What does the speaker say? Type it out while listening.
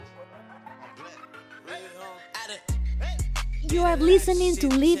You are listening to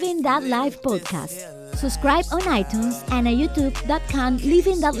Living That Life podcast. Subscribe on iTunes and at youtube.com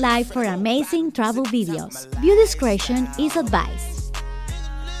Living That Life for amazing travel videos. View discretion is advised.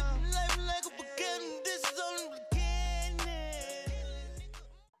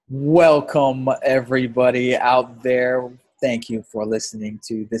 Welcome, everybody out there. Thank you for listening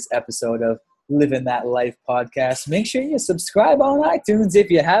to this episode of Living That Life podcast. Make sure you subscribe on iTunes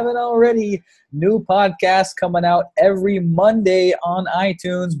if you haven't already. New podcast coming out every Monday on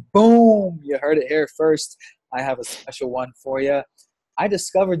iTunes. Boom! You heard it here first. I have a special one for you. I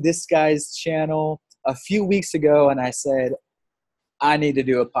discovered this guy's channel a few weeks ago, and I said, I need to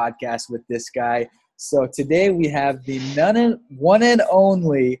do a podcast with this guy. So today we have the one and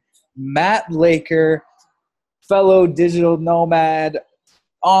only Matt Laker, fellow digital nomad,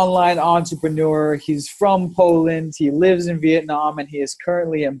 online entrepreneur. He's from Poland. He lives in Vietnam, and he is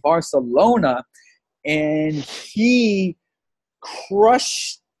currently in Barcelona. And he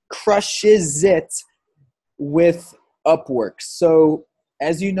crushes it with Upwork. So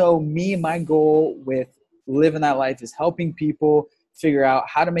as you know, my goal with Living That Life is helping people figure out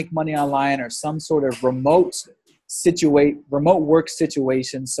how to make money online or some sort of remote work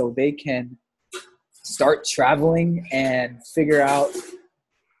situation so they can start traveling and figure out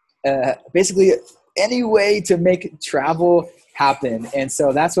basically any way to make travel happen. And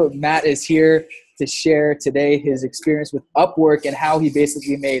so that's what Matt is here to share today, his experience with Upwork and how he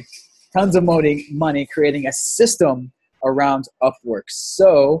basically made tons of money creating a system around Upwork.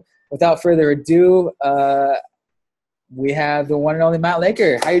 So without further ado, we have the one and only Matt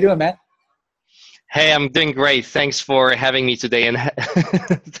Laker. How you doing, Matt? Hey, I'm doing great. Thanks for having me today, and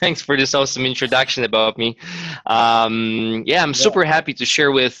thanks for this awesome introduction about me. I'm super happy to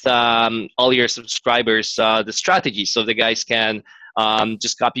share with all your subscribers the strategy so the guys can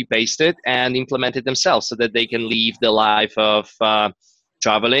just copy paste it and implement it themselves so that they can live the life of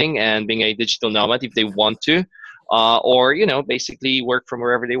traveling and being a digital nomad if they want to, or basically work from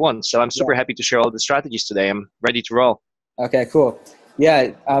wherever they want. So I'm super happy to share all the strategies today. I'm ready to roll. Okay, cool.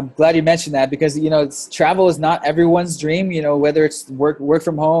 Yeah, I'm glad you mentioned that because, travel is not everyone's dream, whether it's work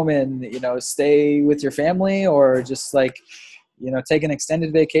from home and, stay with your family or just take an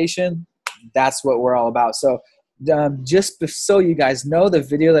extended vacation. That's what we're all about. So just so you guys know, the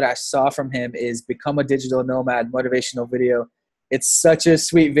video that I saw from him is Become a Digital Nomad motivational video. It's such a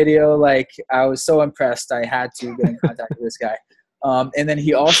sweet video. I was so impressed. I had to get in contact with this guy. And then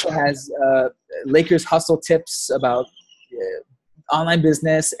he also has Lakers hustle tips about online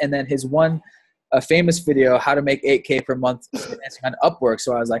business, and then his a famous video, how to make $8,000 per month on Upwork.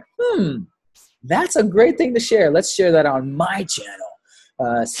 So I was like, that's a great thing to share. Let's share that on my channel.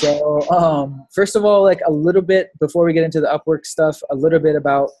 First of all, a little bit before we get into the Upwork stuff, a little bit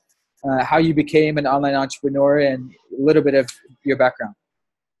about how you became an online entrepreneur and a little bit of your background.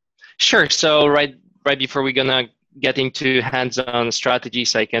 Sure. So right before we're gonna get into hands-on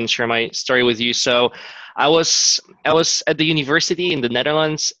strategies, I can share my story with you. So I was at the university in the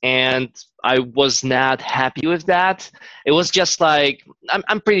Netherlands, and I was not happy with that. It was just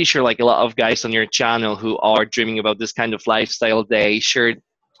I'm pretty sure a lot of guys on your channel who are dreaming about this kind of lifestyle, they share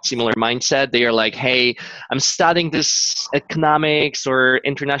similar mindset. They are like, hey, I'm studying this economics or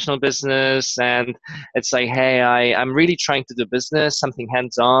international business, and it's like, hey, I'm really trying to do business, something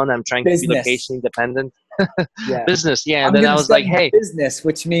hands-on. I'm trying to be location independent. Yeah. Business, yeah. And then I was like, hey, business,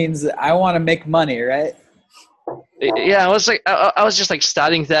 which means I want to make money, right? Yeah, I was just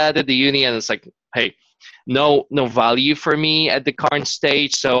studying that at the uni, and it's like, hey, no value for me at the current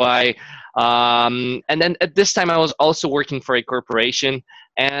stage. So and then at this time I was also working for a corporation,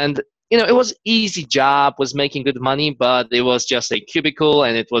 and it was easy job, was making good money, but it was just a cubicle,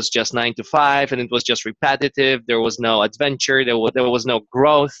 and it was just 9 to 5, and it was just repetitive. There was no adventure. There was no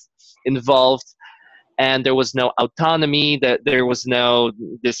growth involved. And there was no autonomy, that there was no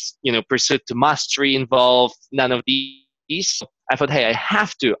pursuit to mastery involved, none of these. I thought, hey, I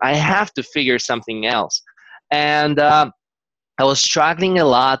have to figure something else. And I was struggling a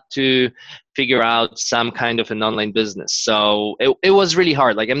lot to figure out some kind of an online business. So it was really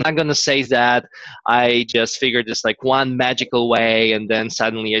hard. I'm not going to say that I just figured this one magical way and then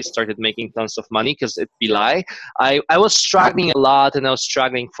suddenly I started making tons of money, because it'd be lie. I was struggling a lot, and I was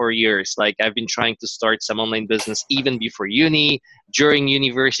struggling for years. I've been trying to start some online business even before uni, during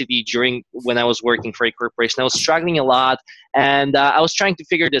university, during when I was working for a corporation. I was struggling a lot, and I was trying to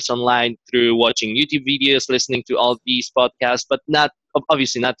figure this online through watching YouTube videos, listening to all these podcasts, but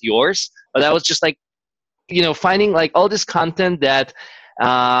obviously not yours. But I was just finding all this content that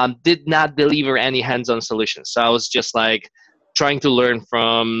did not deliver any hands-on solutions. So I was just trying to learn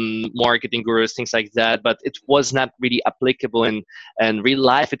from marketing gurus, things like that, but it was not really applicable in real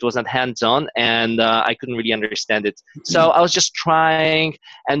life. It was not hands-on, and I couldn't really understand it. So I was just trying,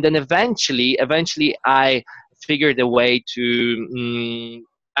 and then eventually I figured a way to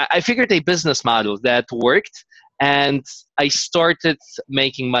I figured a business model that worked, and I started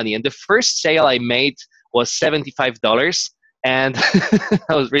making money. And the first sale I made was $75, and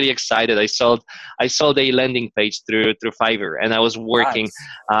I was really excited. I sold a landing page through Fiverr, and I was working.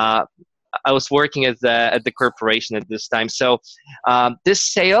 Nice. Uh, I was working at the corporation at this time. So this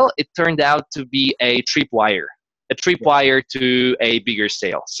sale, it turned out to be a tripwire to a bigger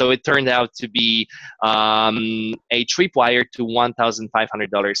sale. So it turned out to be a tripwire to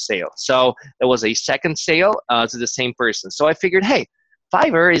 $1,500 sale. So there was a second sale to the same person. So I figured, hey,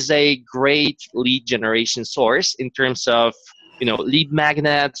 Fiverr is a great lead generation source in terms of lead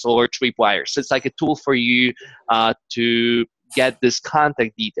magnets or tripwires. So it's like a tool for you to get this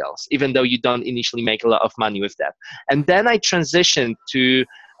contact details, even though you don't initially make a lot of money with that. And then I transitioned to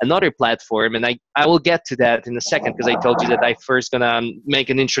another platform, and I will get to that in a second, because I told you that I first gonna make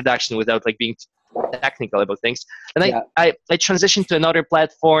an introduction without like being technical about things. And Yeah. I transitioned to another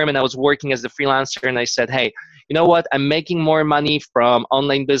platform, and I was working as a freelancer, and I said, hey, you know what? I'm making more money from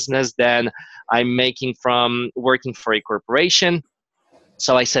online business than I'm making from working for a corporation.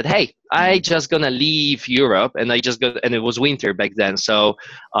 So I said, hey, I just gonna leave Europe, and and it was winter back then. So,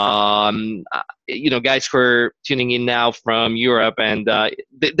 guys who are tuning in now from Europe, and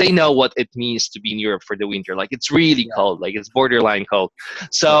they know what it means to be in Europe for the winter. Like, it's really Yeah. cold, like it's borderline cold.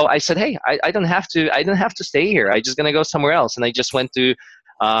 So I said, hey, I don't have to stay here. I just gonna go somewhere else, and I just went to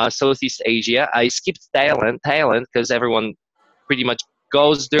Southeast Asia. I skipped Thailand because everyone pretty much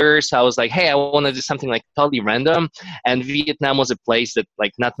goes there. So I was like, hey, I want to do something like totally random. And Vietnam was a place that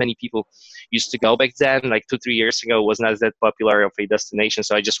like not many people used to go back then. Like 2-3 years ago, it was not that popular of a destination.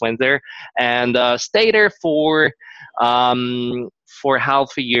 So I just went there and stayed there for half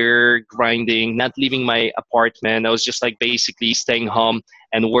a year, grinding, not leaving my apartment. I was just like basically staying home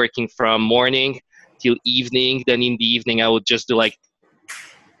and working from morning till evening. Then in the evening, I would just do like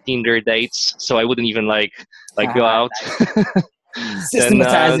Tinder dates. So I wouldn't even like go out. Then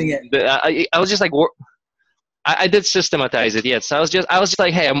Systematizing it. I was just like I did systematize it. Yes, I was just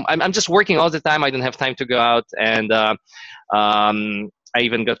like, hey, I'm just working all the time. I don't have time to go out, and I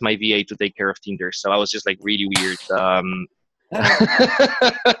even got my VA to take care of Tinder. So I was just like really weird. 4-hour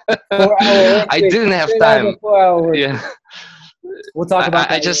work I week. didn't have Straight out of time. a 4-hour work. Yeah, We'll talk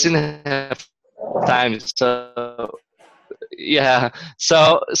about I that just later. didn't have time. So yeah,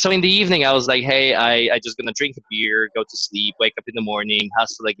 so in the evening I was like, hey, I just gonna drink a beer, go to sleep, wake up in the morning,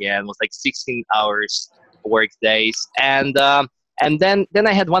 hustle again. It was like 16 hours work days, and then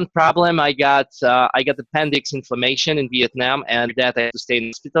I had one problem. I got appendix inflammation in Vietnam, and that I had to stay in the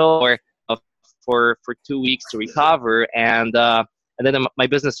hospital uh, for 2 weeks to recover, and then my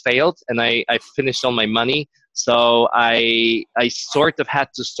business failed, and I finished all my money. So I sort of had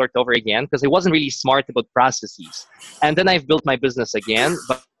to start over again because I wasn't really smart about processes. And then I've built my business again,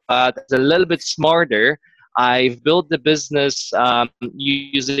 but it's a little bit smarter. I've built the business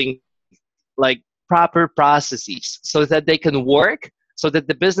using like proper processes so that they can work, so that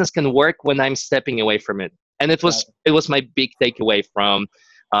the business can work when I'm stepping away from it. And it was my big takeaway from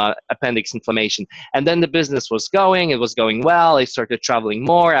appendix inflammation. And then the business was going; it was going well. I started traveling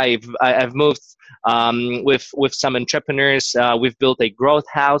more. I've moved with some entrepreneurs. We've built a growth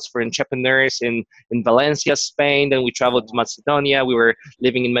house for entrepreneurs in Valencia, Spain. Then we traveled to Macedonia. We were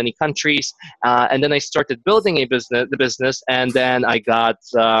living in many countries, and then I started building the business, and then I got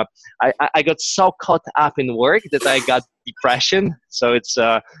so caught up in work that I got depression. So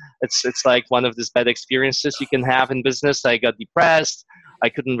it's like one of these bad experiences you can have in business. I got depressed. I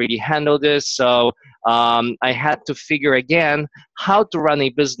couldn't really handle this, so I had to figure again how to run a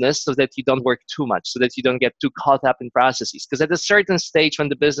business so that you don't work too much, so that you don't get too caught up in processes. Because at a certain stage, when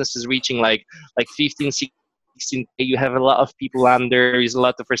the business is reaching like 15, 16, you have a lot of people under, there's a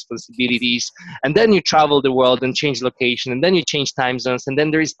lot of responsibilities, and then you travel the world and change location, and then you change time zones, and then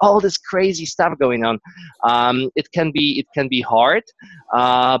there is all this crazy stuff going on. It can be hard,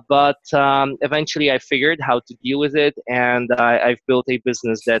 but eventually I figured how to deal with it, and I've built a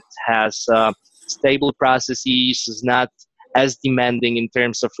business that has stable processes, is not as demanding in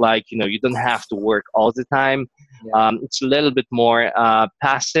terms of like, you don't have to work all the time. Yeah. It's a little bit more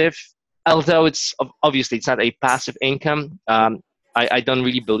passive, although obviously it's not a passive income. I don't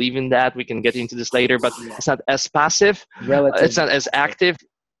really believe in that. We can get into this later, but Yeah. it's not as passive. It's Relative. not as active.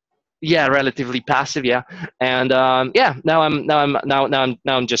 Yeah, relatively passive. Yeah, and now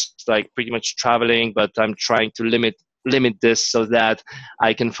I'm just like pretty much traveling, but I'm trying to limit limit this so that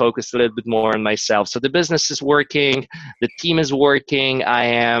I can focus a little bit more on myself. So the business is working, the team is working. I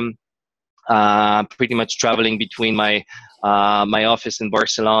am pretty much traveling between my office in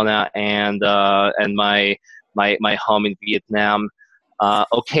Barcelona and my home in Vietnam.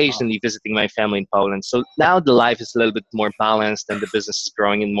 Occasionally visiting my family in Poland. So now the life is a little bit more balanced and the business is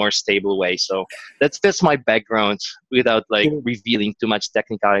growing in more stable way. So that's my background without like Dude. revealing too much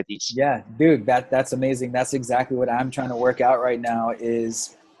technicalities. Yeah, dude, that's amazing. That's exactly what I'm trying to work out right now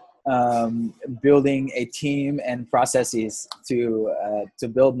is building a team and processes to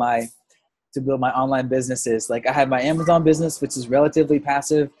build my online businesses. Like I have my Amazon business, which is relatively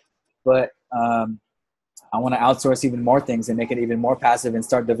passive, but I want to outsource even more things and make it even more passive and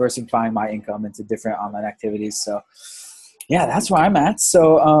start diversifying my income into different online activities. So yeah, that's where I'm at.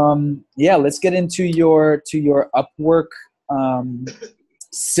 So yeah, let's get into your Upwork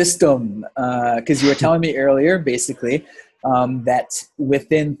system, because you were telling me earlier basically that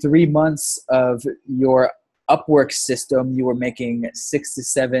within 3 months of your Upwork system, you were making 6 to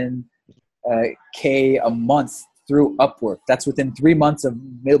 7 K a month through Upwork. That's within 3 months of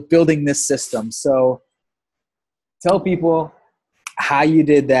building this system. So tell people how you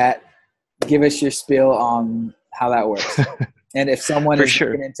did that. Give us your spiel on how that works. And if someone For is sure.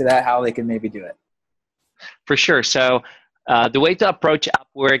 looking into that, how they can maybe do it. For sure. So the way to approach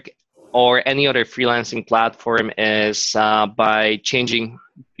Upwork or any other freelancing platform is by changing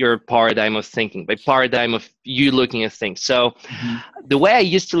your paradigm of thinking, by paradigm of you looking at things. So the way I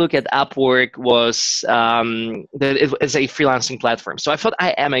used to look at Upwork was that it is a freelancing platform. So I thought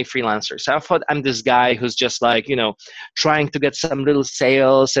I am a freelancer. So I thought I'm this guy who's just like, trying to get some little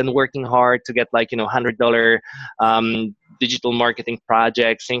sales and working hard to get like, $100 digital marketing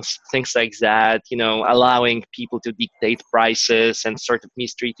projects, things like that, allowing people to dictate prices and sort of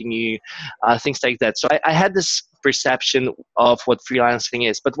mistreating you, things like that. So I had this perception of what freelancing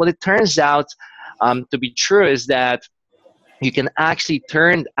is. But what it turns out to be true is that you can actually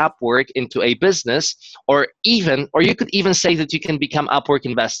turn Upwork into a business, or you could even say that you can become Upwork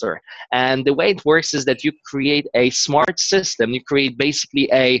investor. And the way it works is that you create a smart system. You create basically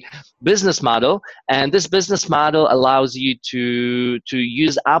a business model, and this business model allows you to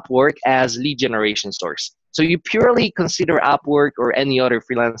use Upwork as lead generation source. So you purely consider Upwork or any other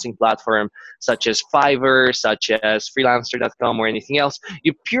freelancing platform, such as Fiverr, such as freelancer.com or anything else.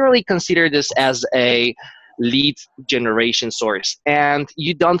 You purely consider this as a lead generation source, and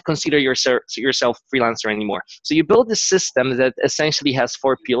you don't consider yourself freelancer anymore. So you build a system that essentially has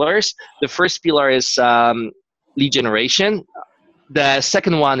 4 pillars. The first pillar is lead generation. The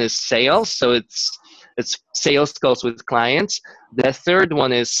second one is sales. So it's sales calls with clients. The third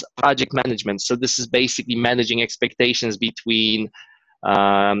one is project management. So this is basically managing expectations between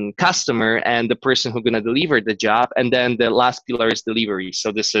customer and the person who's going to deliver the job. And then the last pillar is delivery.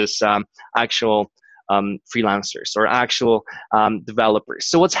 So this is actual freelancers or actual developers.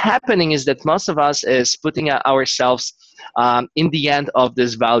 So what's happening is that most of us is putting ourselves in the end of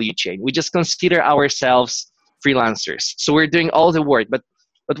this value chain. We just consider ourselves freelancers. So we're doing all the work, but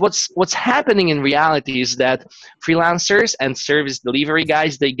what's happening in reality is that freelancers and service delivery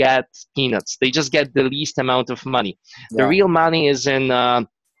guys, they get peanuts. They just get the least amount of money. Yeah. The real money is in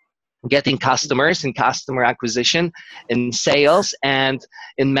getting customers, in customer acquisition, in sales, and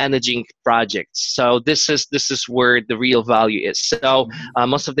in managing projects. So this is where the real value is. So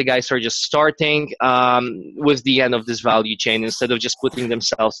most of the guys are just starting with the end of this value chain instead of just putting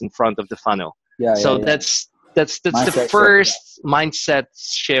themselves in front of the funnel. That's the first mindset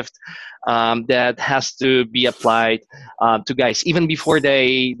shift that has to be applied to guys even before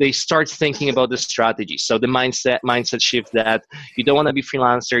they start thinking about the strategy. So the mindset shift that you don't want to be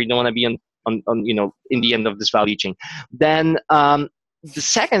freelancer, you don't want to be on in the end of this value chain. Then the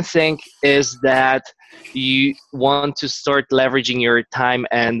second thing is that you want to start leveraging your time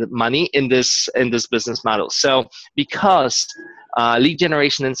and money in this business model. So because lead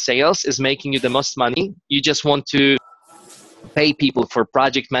generation and sales is making you the most money, you just want to pay people for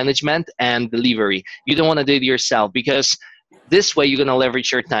project management and delivery. You don't want to do it yourself, because this way you're going to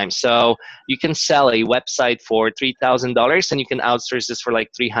leverage your time. So you can sell a website for $3,000 and you can outsource this for like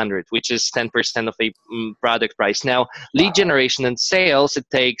 $300, which is 10% of a product price. Now, lead generation and sales, it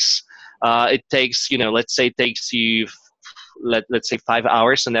takes let's say it takes you let's say 5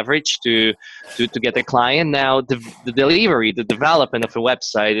 hours on average to get a client. Now the delivery, the development of a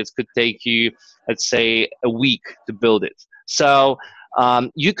website, it could take you, let's say, a week to build it. So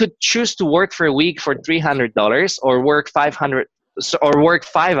you could choose to work for a week for $300 or work 500 or work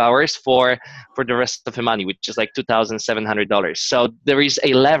 5 hours for the rest of the money, which is like $2,700. So there is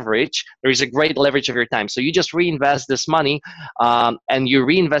a leverage. There is a great leverage of your time. So you just reinvest this money, and you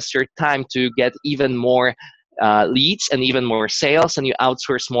reinvest your time to get even more leads and even more sales, and you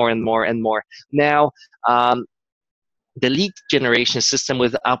outsource more and more and more. Now, the lead generation system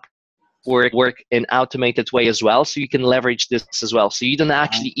with work in automated way as well, so you can leverage this as well. So you don't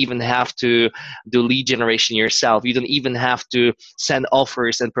actually even have to do lead generation yourself. You don't even have to send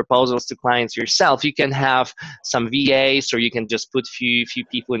offers and proposals to clients yourself. You can have some VAs, or you can just put few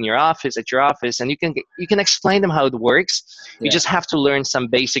people in your office, and you can explain them how it works. You just have to learn some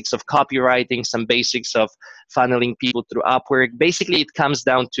basics of copywriting, some basics of funneling people through Upwork. Basically, it comes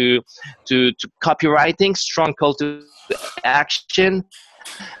down to copywriting, strong call to action.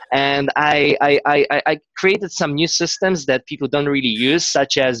 And I created some new systems that people don't really use,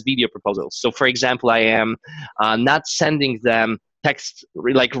 such as video proposals. So, for example, I am not sending them text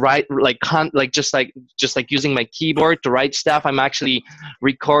just like using my keyboard to write stuff. I'm actually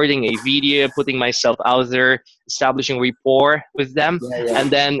recording a video, putting myself out there, establishing rapport with them, and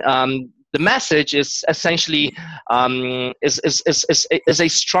then the message is essentially is a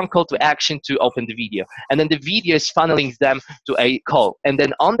strong call to action to open the video, and then the video is funneling them to a call, and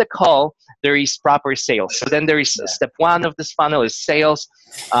then on the call there is proper sales. So then there is step one of this funnel is sales.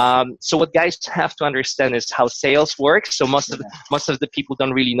 So what guys have to understand is how sales works. So most of the people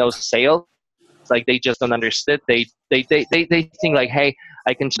don't really know sales. Like they just don't understand. They think like, hey,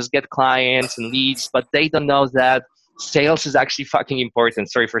 I can just get clients and leads, but they don't know that sales is actually fucking important.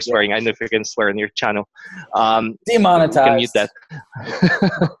 Sorry for swearing. I know if you can swear on your channel. Demonetized. You can mute that.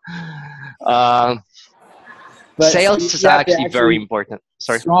 Sales is actually very important.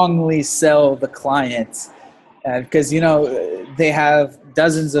 Sorry. Strongly sell the client, because they have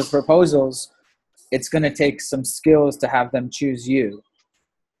dozens of proposals. It's going to take some skills to have them choose you.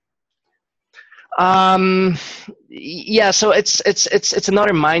 Yeah, so it's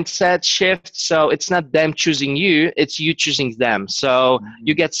another mindset shift. So it's not them choosing you, it's you choosing them. So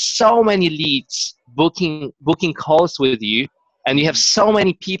you get so many leads booking calls with you, and you have so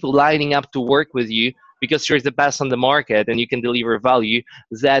many people lining up to work with you because you're the best on the market and you can deliver value,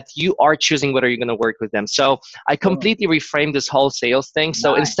 that you are choosing whether you're going to work with them. So I completely reframed this whole sales thing.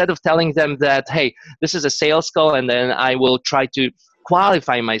 So instead of telling them that, hey, this is a sales call, and then I will try to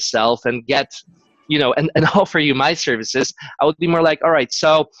qualify myself and get and offer you my services, I would be more like, all right,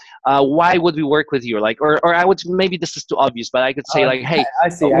 so why would we work with you? Like, or I would, maybe this is too obvious, but I could say like, hey, I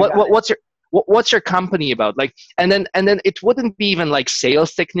see. what's your company about? Like, and then it wouldn't be even like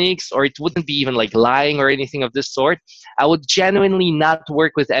sales techniques, or it wouldn't be even like lying or anything of this sort. I would genuinely not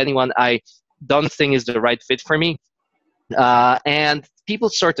work with anyone I don't think is the right fit for me. And people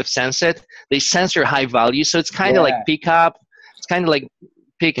sort of sense it. They sense your high value. So it's kind of like pickup. It's kind of like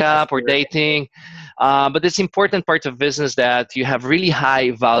pickup or dating. But it's important part of business that you have really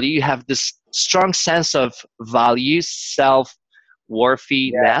high value. You have this strong sense of value,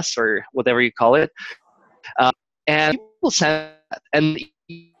 self-worthiness, or whatever you call it. And people sense that. And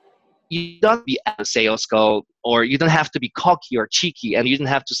you don't be at a sales call, or you don't have to be cocky or cheeky, and you don't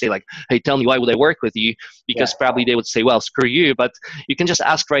have to say like, hey, tell me, why would I work with you? Because probably they would say, well, screw you. But you can just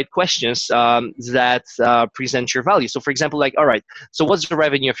ask right questions that present your value. So for example, like, all right, so what's the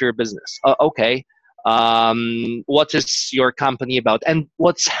revenue of your business? Okay. What is your company about? And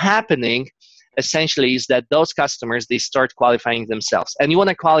what's happening essentially is that those customers, they start qualifying themselves, and you want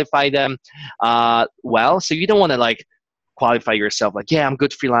to qualify them well. So you don't want to like qualify yourself like, yeah, I'm a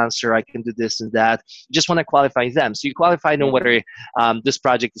good freelancer, I can do this and that. You just want to qualify them. So you qualify them whether this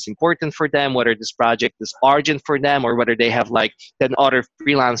project is important for them, whether this project is urgent for them, or whether they have like 10 other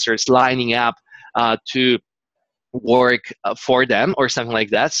freelancers lining up to work for them or something like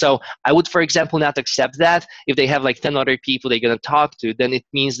that. So I would, for example, not accept that. If they have like 10 other people they're going to talk to, then it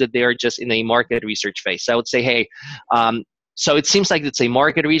means that they are just in a market research phase. So I would say, hey, so it seems like it's a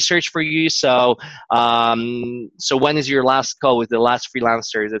market research for you. So so when is your last call with the last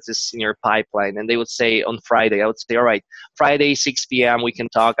freelancer that is in your pipeline? And they would say on Friday. I would say, all right, Friday, 6 p.m. we can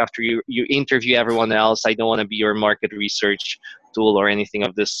talk after you interview everyone else. I don't want to be your market research tool or anything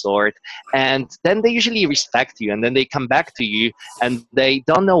of this sort. And then they usually respect you, and then they come back to you, and they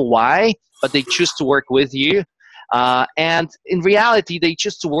don't know why, but they choose to work with you. And in reality, they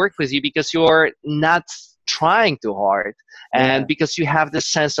choose to work with you because you're not trying too hard, and because you have this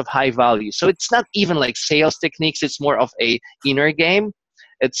sense of high value. So it's not even like sales techniques, it's more of a inner game.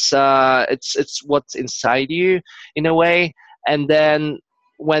 It's what's inside you in a way. And then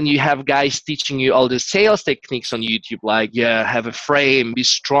when you have guys teaching you all the sales techniques on YouTube, like, have a frame, be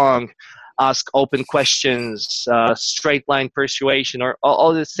strong, ask open questions, straight line persuasion, or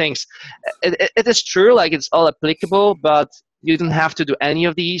all these things. It is true, like it's all applicable, but you don't have to do any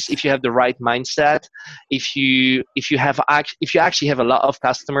of these if you have the right mindset. If you actually have a lot of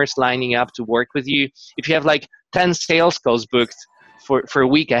customers lining up to work with you, if you have like 10 sales calls booked for a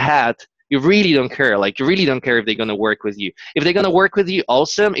week ahead, you really don't care. Like you really don't care if they're going to work with you. If they're going to work with you,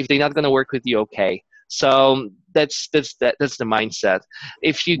 awesome. If they're not going to work with you, okay. So that's the mindset.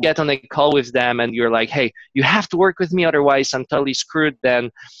 If you get on a call with them and you're like, hey, you have to work with me, otherwise I'm totally screwed,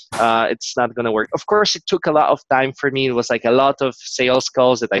 then it's not going to work. Of course, it took a lot of time for me. It was like a lot of sales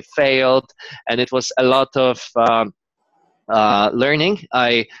calls that I failed, and it was a lot of learning.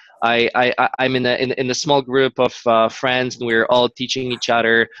 I'm in a small group of friends, and we're all teaching each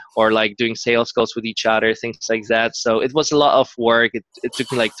other or like doing sales calls with each other, things like that. So it was a lot of work. It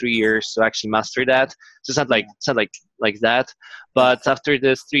took me like 3 years to actually master that. So it's not like that. But after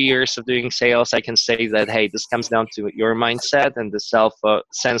the 3 years of doing sales, I can say that, hey, this comes down to your mindset and the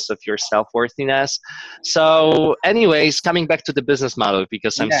sense of your self-worthiness. So anyways, coming back to the business model,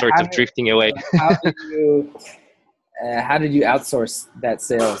 because I'm sort of drifting away. How did you outsource that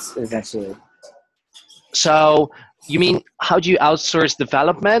sales eventually? So you mean how do you outsource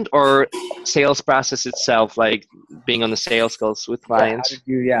development or sales process itself, like being on the sales calls with clients?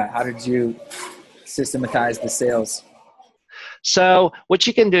 How did you systematize the sales? So what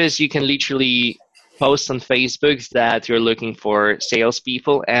you can do is you can literally post on Facebook that you're looking for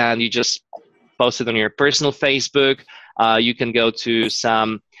salespeople, and you just post it on your personal Facebook. You can go to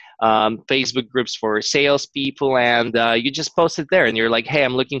some Facebook groups for salespeople, and you just post it there, and you're like, hey,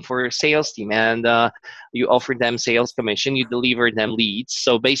 I'm looking for a sales team, and you offer them sales commission, you deliver them leads.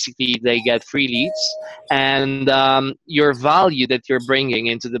 So basically they get free leads, and your value that you're bringing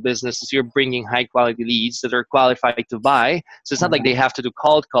into the business is you're bringing high quality leads that are qualified to buy. So it's not like they have to do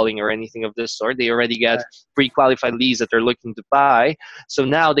cold calling or anything of this sort. They already get pre-qualified leads that they're looking to buy. So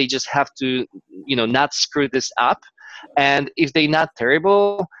now they just have to, not screw this up. And if they're not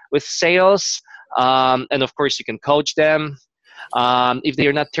terrible with sales, and of course you can coach them. If they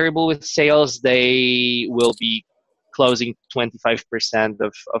are not terrible with sales, they will be closing 25%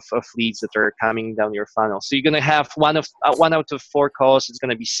 of leads that are coming down your funnel. So you're going to have one out of 4 calls. It's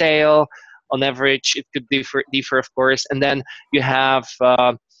going to be sale on average. It could differ of course. And then you have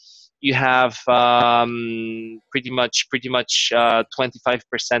pretty much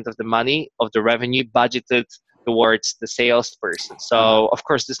 25% of the money of the revenue budgeted towards the salesperson. So of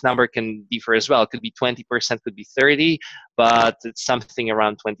course this number can differ as well. It could be 20%, could be 30%, but it's something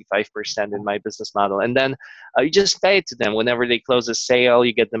around 25% in my business model. And then you just pay it to them whenever they close a sale.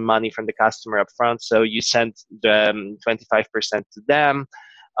 You get the money from the customer up front, so you send 25% to them.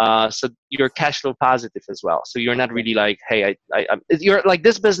 So you're cash flow positive as well. So you're not really like, hey, you're like,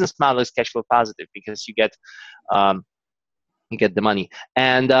 this business model is cash flow positive because you get the money,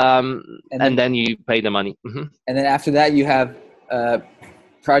 and then you pay the money. Mm-hmm. And then after that, you have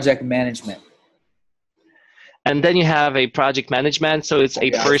project management. And then you have a project management. So it's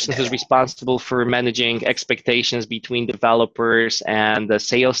a person who's responsible for managing expectations between developers and the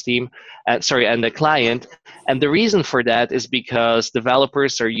sales team, and the client. And the reason for that is because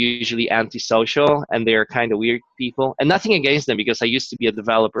developers are usually antisocial and they're kind of weird people. And nothing against them, because I used to be a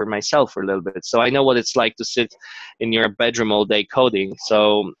developer myself for a little bit. So I know what it's like to sit in your bedroom all day coding.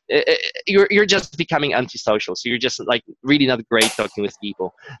 So you're just becoming antisocial. So you're just like really not great talking with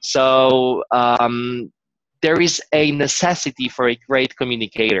people. So there is a necessity for a great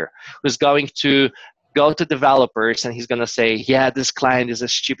communicator who's going to go to developers and he's going to say, yeah, this client is a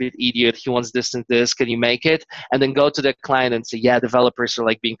stupid idiot. He wants this and this. Can you make it? And then go to the client and say, yeah, developers are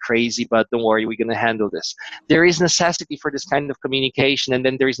like being crazy, but don't worry, we're going to handle this. There is necessity for this kind of communication. And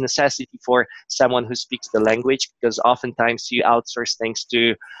then there is necessity for someone who speaks the language, because oftentimes you outsource things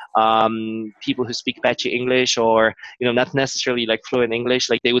to people who speak patchy English, or, not necessarily like fluent English.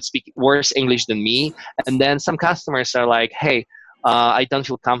 Like they would speak worse English than me. And then some customers are like, hey, I don't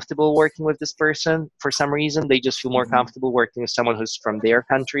feel comfortable working with this person for some reason. They just feel more comfortable working with someone who's from their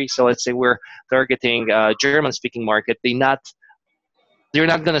country. So let's say we're targeting German-speaking market. They're not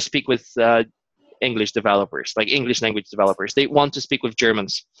going to speak with English developers, like English language developers. They want to speak with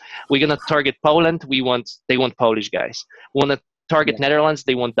Germans. We're going to target Poland. They want Polish guys. We want to target Yeah. Netherlands,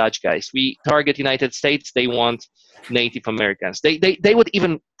 they want Dutch guys. We target United States, they want Native Americans. They would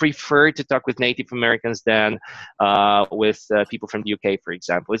even prefer to talk with Native Americans than with people from the UK, for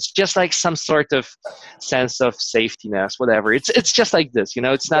example. It's just like some sort of sense of safety ness, whatever. It's just like this, you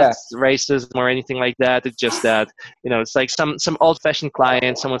know. It's not Yeah. racism or anything like that. It's just that, you know, it's like some old-fashioned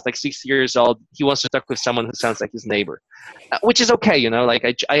client, someone's like 60 years old. He wants to talk with someone who sounds like his neighbor, which is okay, you know. Like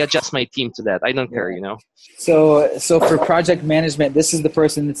I adjust my team to that. I don't care, Yeah. you know. So for project management, this is the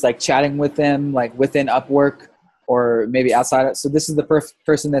person that's like chatting with them, like within Upwork or maybe outside. So this is the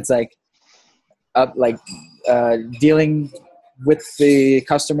person that's like dealing with the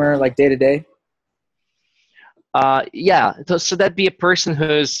customer like day to day. Yeah, so that'd be a person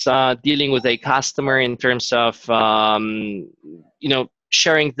who's dealing with a customer in terms of you know,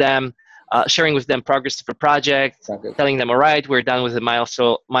 sharing with them progress of a project, Okay. telling them, all right, we're done with the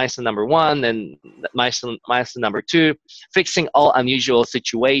milestone number 1 and milestone number 2, fixing all unusual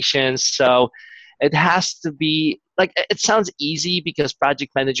situations. So it has to be like, it sounds easy because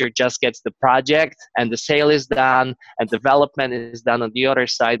project manager just gets the project and the sale is done and development is done on the other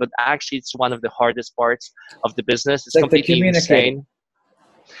side, but actually it's one of the hardest parts of the business. It's Like the completely communicator. insane.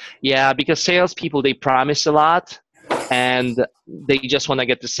 Yeah, because salespeople, they promise a lot and they just want to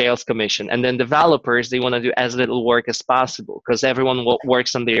get the sales commission. And then developers, they want to do as little work as possible because everyone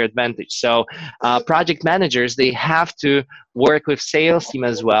works on their advantage. So project managers, they have to work with sales team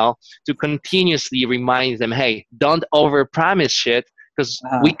as well to continuously remind them, hey, don't overpromise shit because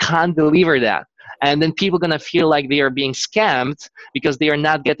we can't deliver that. And then people are going to feel like they are being scammed because they are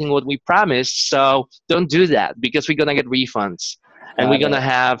not getting what we promised. So don't do that because we're going to get refunds. And we're going to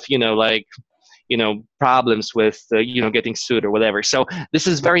have, you know, like, you know, problems with, you know, getting sued or whatever. So this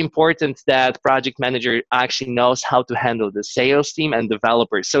is very important that project manager actually knows how to handle the sales team and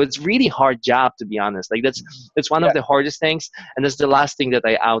developers. So it's really hard job, to be honest. Like that's one of the hardest things. And that's the last thing that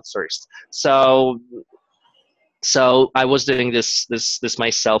I outsourced. So I was doing this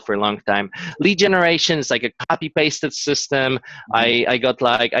myself for a long time. Lead generation is like a copy pasted system. I got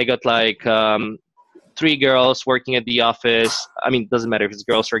like 3 girls working at the office. I mean, it doesn't matter if it's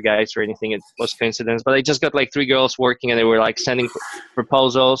girls or guys or anything. It was coincidence. But I just got like 3 girls working and they were like sending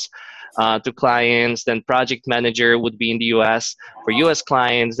proposals to clients. Then project manager would be in the US for US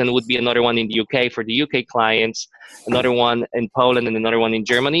clients. Then would be another one in the UK for the UK clients. Another one in Poland and another one in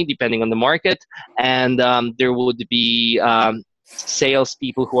Germany, depending on the market. And there would be sales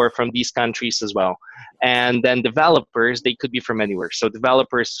people who are from these countries as well. And then developers, they could be from anywhere. So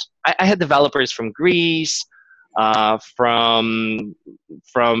developers, I had developers from Greece, from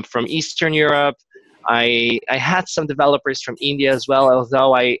Eastern Europe. I had some developers from India as well,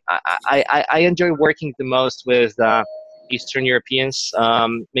 although I enjoy working the most with Eastern Europeans,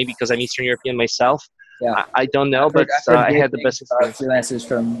 maybe because I'm Eastern European myself. Yeah. I don't know, but I had the best experience. Freelancers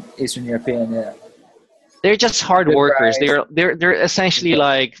from Eastern European, yeah. They're just hard workers. They're essentially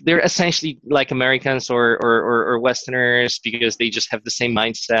like Americans or Westerners because they just have the same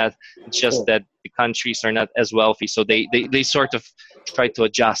mindset. It's just that the countries are not as wealthy, so they sort of try to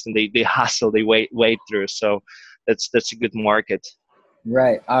adjust and they hustle, they wait through. So that's a good market.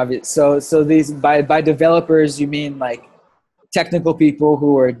 Right. Obvious. So these by developers you mean like technical people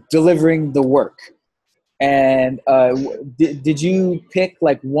who are delivering the work. And did you pick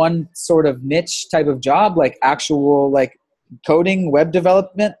like one sort of niche type of job, like actual like coding, web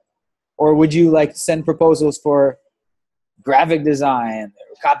development, or would you like send proposals for graphic design,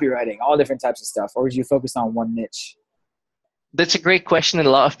 copywriting, all different types of stuff, or would you focus on one niche? That's a great question, and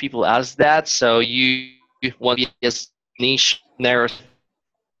a lot of people ask that. So you want to be as niche, narrow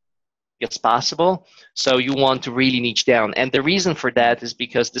as possible. So you want to really niche down. And the reason for that is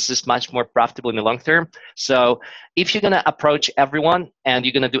because this is much more profitable in the long term. So if you're going to approach everyone and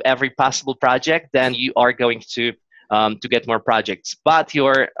you're going to do every possible project, then you are going to get more projects. But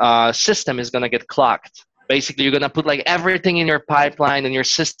your system is going to get clogged. Basically, you're going to put like everything in your pipeline and your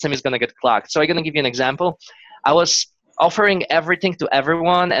system is going to get clogged. So I'm going to give you an example. I was offering everything to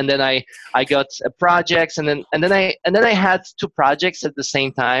everyone, and then I got projects, and then I had 2 projects at the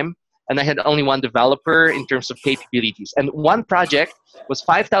same time. And I had only 1 developer in terms of capabilities. And one project was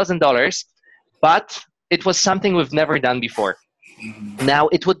 $5,000, but it was something we've never done before. Now,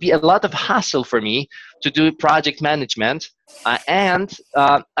 it would be a lot of hassle for me to do project management, and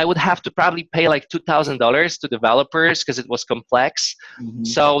I would have to probably pay like $2,000 to developers because it was complex.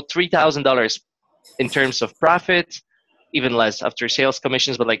 So $3,000 in terms of profit, even less after sales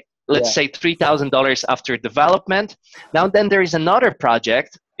commissions, but like let's say $3,000 after development. Now then there is another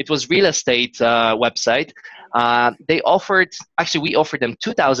project. It was real estate website. We offered them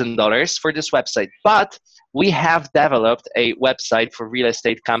 $2,000 for this website, but we have developed a website for real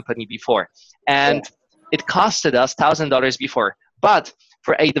estate company before, and it costed us $1,000 before. But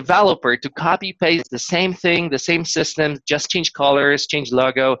for a developer to copy paste the same thing, the same system, just change colors, change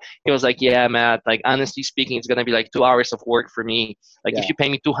logo, he was like, yeah, Matt, like honestly speaking, it's gonna be like 2 hours of work for me. Like if you pay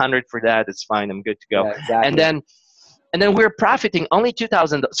me $200 for that, it's fine. I'm good to go. Yeah, exactly. And then we're profiting only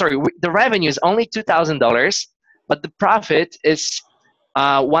 $2,000. Sorry, the revenue is only $2,000, but the profit is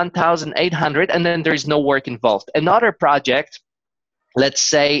 1,800, and then there's no work involved. Another project, let's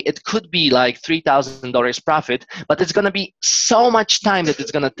say it could be like $3,000 profit, but it's going to be so much time that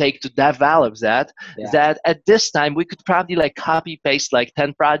it's going to take to develop that, that at this time we could probably like copy paste like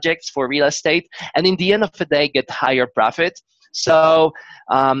 10 projects for real estate, and in the end of the day get higher profit. So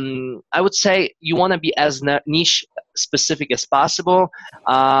I would say you want to be as niche specific as possible.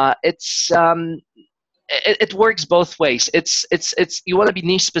 It works both ways. It's you want to be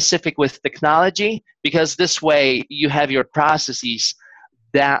niche specific with technology, because this way you have your processes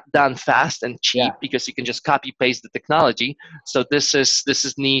done fast and cheap, because you can just copy paste the technology. So this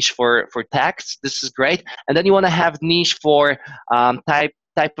is niche for tax. This is great. And then you want to have niche for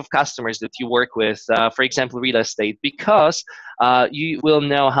type of customers that you work with, for example, real estate, because you will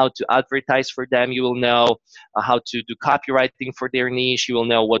know how to advertise for them. You will know how to do copywriting for their niche. You will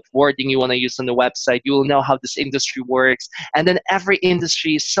know what wording you want to use on the website. You will know how this industry works. And then every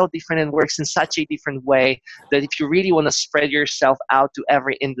industry is so different and works in such a different way that if you really want to spread yourself out to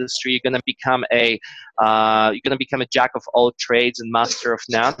every industry, you're going to become a jack of all trades and master of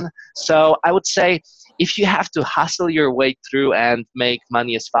none. So I would say, if you have to hustle your way through and make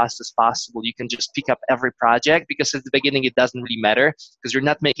money as fast as possible, you can just pick up every project, because at the beginning it doesn't really matter, because you're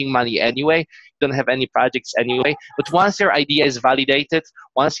not making money anyway. You don't have any projects anyway. But once your idea is validated,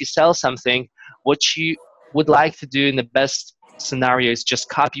 once you sell something, what you would like to do in the best scenario is just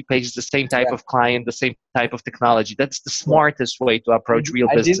copy paste the same type of client, the same type of technology. That's the smartest way to approach real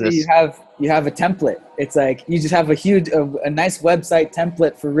business. You have a template. It's like you just have a nice website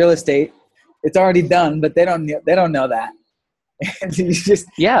template for real estate. It's already done, but they don't know that. And you just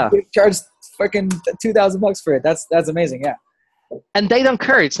charge fucking $2,000 for it. That's amazing. Yeah. And they don't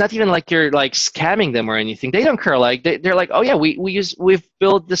care. It's not even like you're like scamming them or anything. They don't care. Like they're like, oh yeah, we've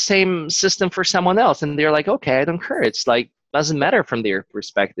built the same system for someone else, and they're like, okay, I don't care. It's like doesn't matter from their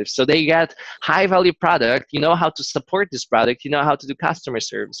perspective. So they get high value product. You know how to support this product. You know how to do customer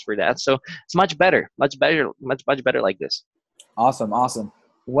service for that. So it's much better like this. Awesome.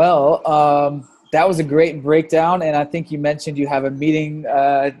 Well, that was a great breakdown, and I think you mentioned you have a meeting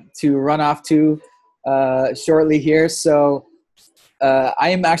to run off to shortly here. So I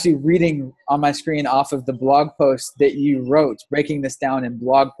am actually reading on my screen off of the blog post that you wrote, breaking this down in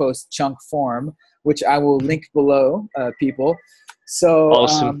blog post chunk form, which I will link below, people. So,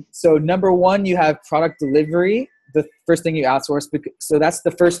 awesome. So number one, you have product delivery, the first thing you outsource. So that's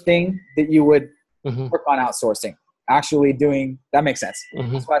the first thing that you would work on outsourcing. Actually doing, that makes sense.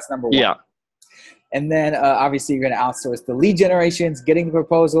 That's why it's number one. Yeah. And then obviously you're going to outsource the lead generations, getting the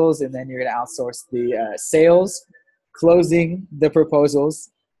proposals, and then you're going to outsource the sales, closing the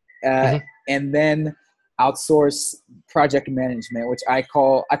proposals, and then outsource project management, which I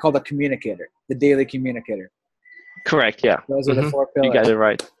call the communicator, the daily communicator. Correct. Yeah. Those are the 4 pillars. You got it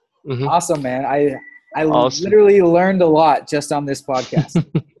right. Awesome, man. I literally learned a lot just on this podcast.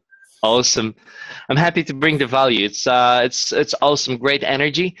 Awesome. I'm happy to bring the value. It's awesome. Great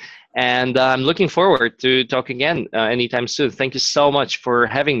energy. And I'm looking forward to talk again anytime soon. Thank you so much for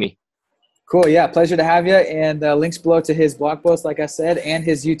having me. Cool. Yeah. Pleasure to have you. And links below to his blog post, like I said, and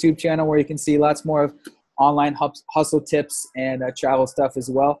his YouTube channel, where you can see lots more of online hustle tips and travel stuff as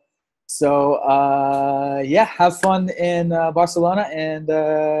well. So have fun in Barcelona, and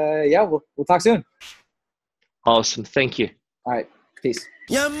we'll talk soon. Awesome. Thank you. All right. Peace.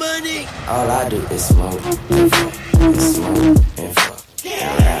 Your money. All I do is smoke and fuck, and smoke and fuck,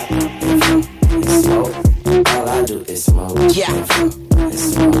 and rap and fuck, and smoke. All I do is smoke and fuck, and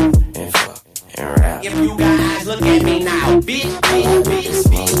smoke and fuck, and rap. If you guys look at me now, bitch.